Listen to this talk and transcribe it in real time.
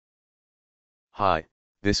Hi,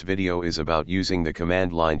 this video is about using the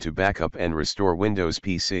command line to backup and restore Windows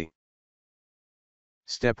PC.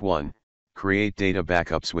 Step 1. Create data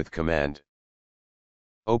backups with command.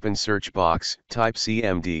 Open search box, type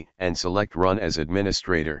CMD, and select Run as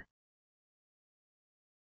administrator.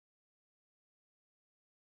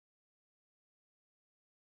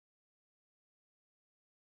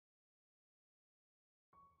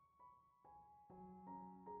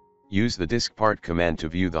 Use the diskpart command to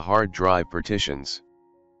view the hard drive partitions.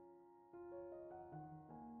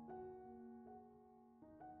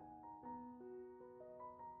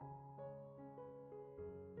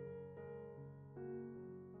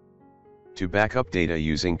 To backup data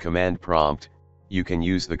using command prompt, you can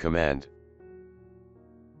use the command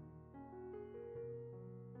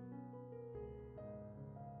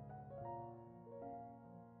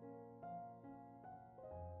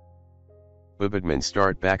wbadmin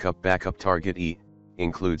start backupTarget E,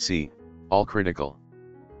 include C, allCritical.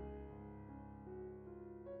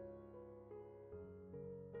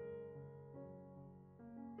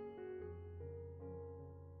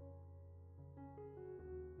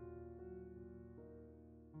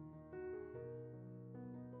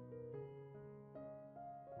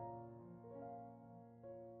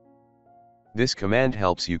 This command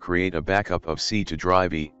helps you create a backup of C to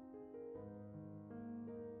drive E.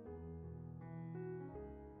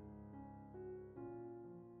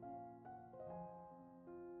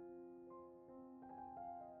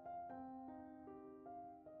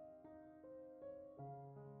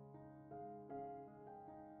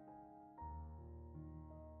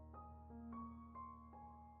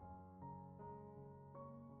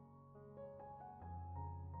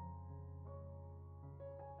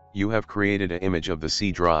 You have created an image of the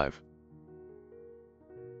C drive.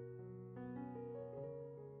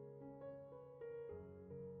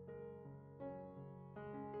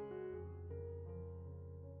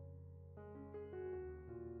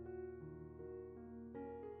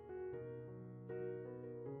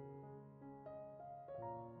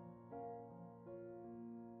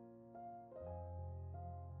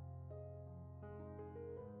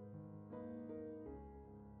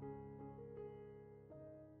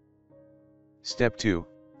 Step 2.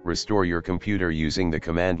 Restore your computer using the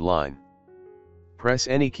command line. Press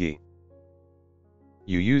any key.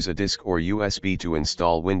 You use a disk or USB to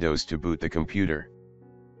install Windows to boot the computer.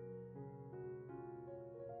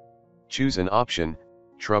 Choose an option,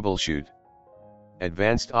 Troubleshoot.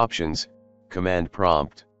 Advanced options, Command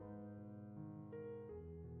prompt.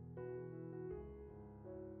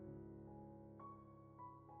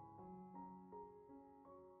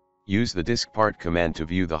 Use the diskpart command to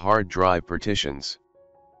view the hard drive partitions.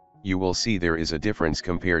 You will see there is a difference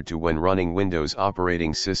compared to when running Windows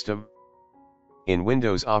operating system. In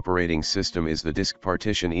Windows operating system is the disk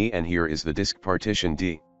partition E and here is the disk partition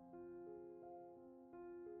D.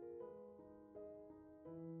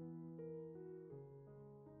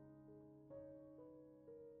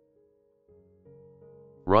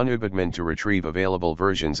 Run wbadmin to retrieve available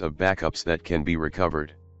versions of backups that can be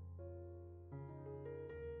recovered.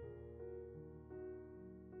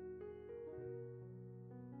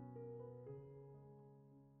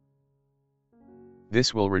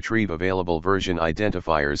 This will retrieve available version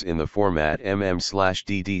identifiers in the format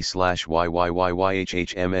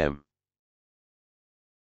mm/dd/yyyyyhhm.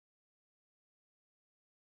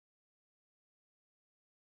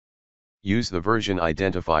 Use the version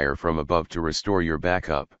identifier from above to restore your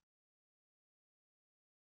backup.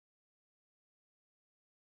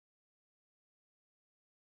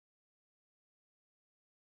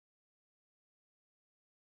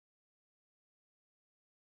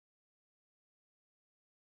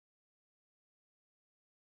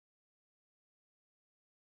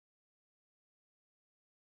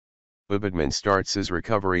 wbadmin start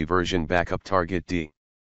sysrecovery version backupTarget D.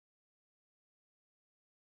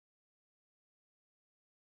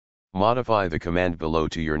 Modify the command below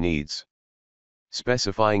to your needs.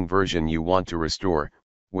 Specifying version you want to restore,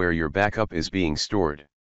 where your backup is being stored.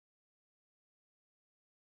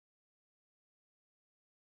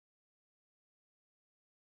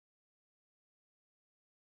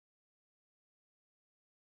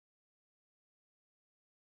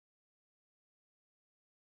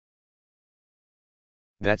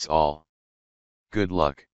 That's all. Good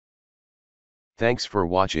luck. Thanks for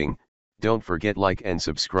watching. Don't forget like and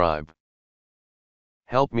subscribe.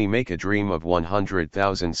 Help me make a dream of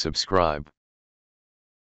 100,000 subscribe.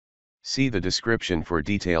 See the description for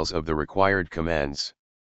details of the required commands.